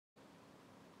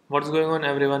What's going on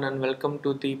everyone, and welcome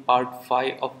to the part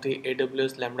 5 of the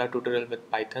AWS Lambda tutorial with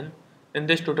Python. In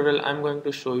this tutorial I'm going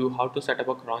to show you how to set up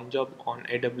a cron job on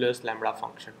AWS Lambda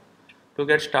function. To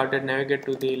get started, navigate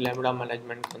to the Lambda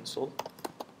management console.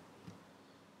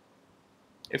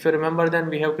 If you remember, then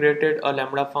we have created a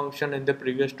Lambda function in the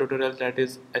previous tutorial, that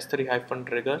is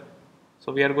s3-trigger.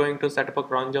 So we are going to set up a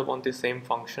cron job on the same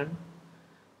function.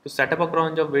 To set up a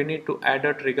cron job, we need to add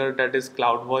a trigger, that is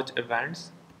CloudWatch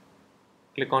events.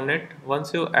 Click on it.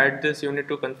 Once you add this, you need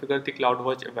to configure the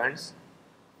CloudWatch events.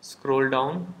 Scroll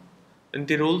down. In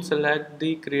the rule, select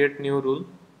the create new rule.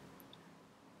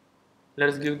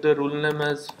 Let's give the rule name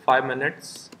as 5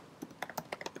 minutes.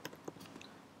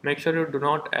 Make sure you do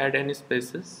not add any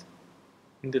spaces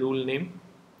in the rule name.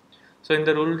 So in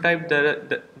the rule type,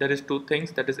 there is two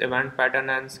things, that is event pattern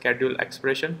and schedule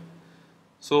expression.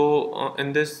 So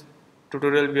in this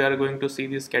tutorial we are going to see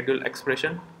the schedule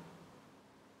expression,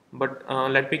 but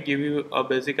let me give you a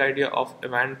basic idea of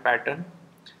event pattern.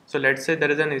 So let's say there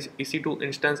is an EC2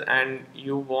 instance and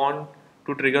you want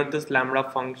to trigger this Lambda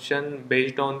function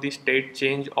based on the state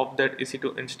change of that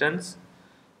EC2 instance.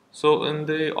 So in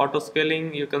the auto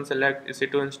scaling, you can select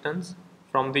EC2 instance.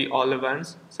 From the all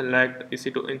events, select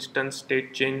EC2 instance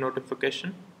state change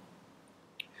notification,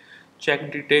 check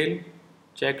detail,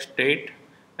 check state,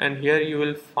 and here you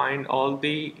will find all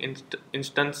the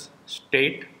instance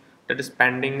state that is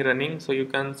pending running. So you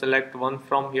can select one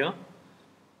from here.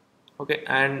 Okay,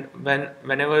 and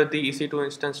whenever the EC2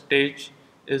 instance stage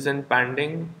is in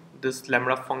pending, this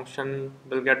Lambda function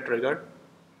will get triggered.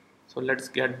 So let's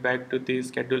get back to the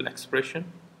schedule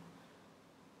expression.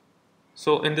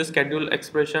 So in this schedule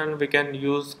expression, we can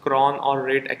use cron or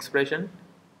rate expression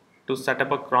to set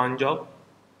up a cron job.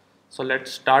 So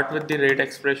let's start with the rate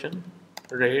expression,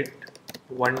 rate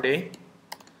 1 day.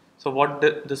 So what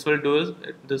this will do is,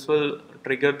 this will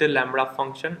trigger the Lambda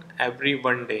function every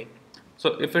 1 day.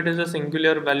 So if it is a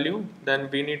singular value, then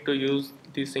we need to use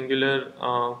the singular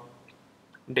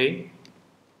day,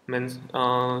 means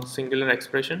singular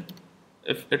expression.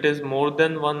 If it is more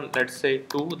than one, let's say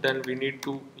 2, then we need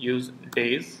to use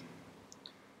days,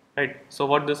 right? So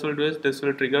what this will do is, this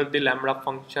will trigger the Lambda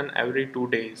function every 2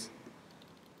 days.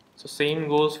 So same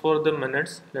goes for the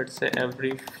minutes, let's say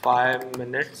every 5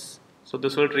 minutes. So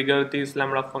this will trigger this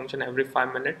Lambda function every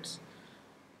 5 minutes,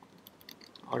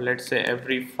 or let's say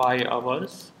every 5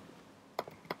 hours.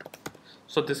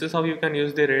 So this is how you can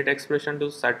use the rate expression to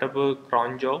set up a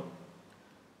cron job.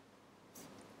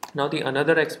 Now the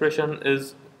another expression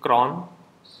is cron.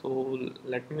 So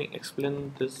let me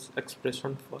explain this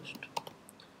expression first.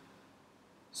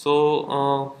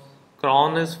 So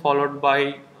cron is followed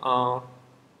by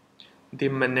the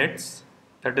minutes,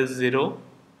 that is 0,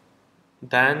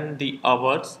 then the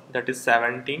hours, that is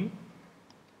 17,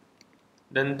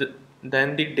 then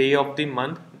the day of the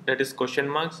month, that is question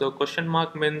mark. So question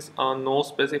mark means no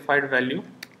specified value,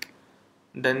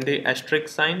 then the asterisk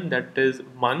sign, that is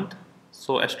month.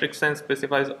 So asterisk sign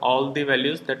specifies all the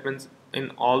values, that means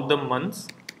in all the months.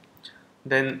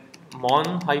 Then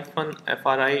mon-fri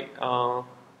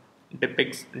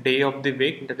depicts day of the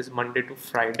week, that is Monday to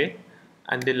Friday,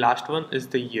 and the last one is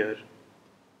the year.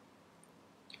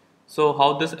 So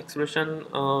how this expression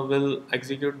will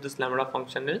execute this Lambda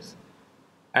function is,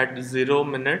 at 0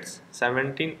 minutes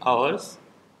 17 hours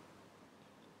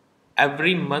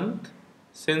every month,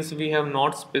 since we have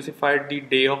not specified the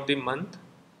day of the month,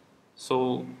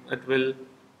 so it will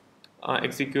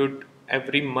execute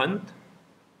every month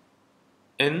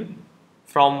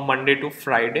from Monday to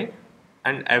Friday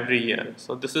and every year.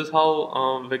 So this is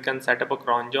how we can set up a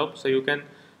cron job. So you can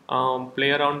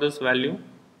play around this value.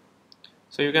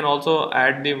 So you can also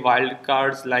add the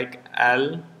wildcards like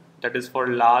L, that is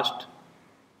for last,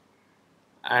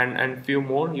 and few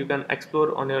more you can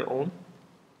explore on your own.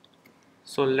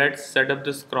 So let's set up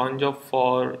this cron job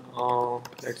for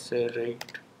let's say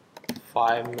rate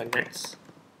 5 minutes.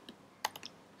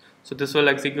 So this will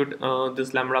execute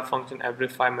this Lambda function every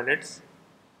 5 minutes.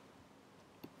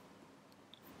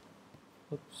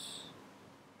 Oops.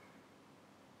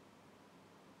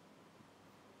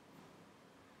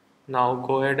 Now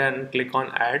go ahead and click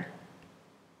on add,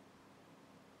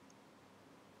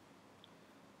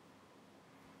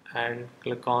 and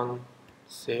click on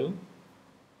save.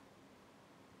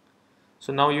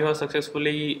 So now you have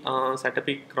successfully set up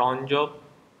a cron job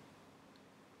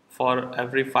for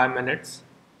every 5 minutes.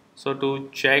 So to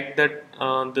check that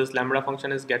this Lambda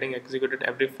function is getting executed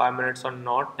every 5 minutes or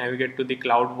not, navigate to the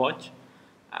CloudWatch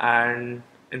and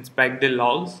inspect the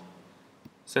logs.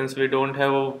 Since we don't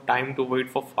have time to wait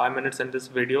for 5 minutes in this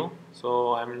video,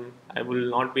 so I will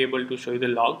not be able to show you the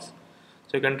logs.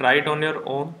 So you can try it on your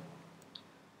own.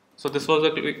 So this was a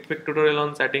quick tutorial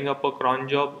on setting up a cron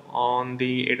job on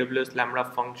the AWS Lambda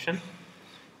function.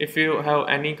 If you have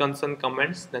any concern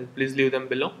comments, then please leave them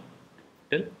below.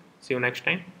 Till see you next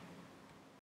time.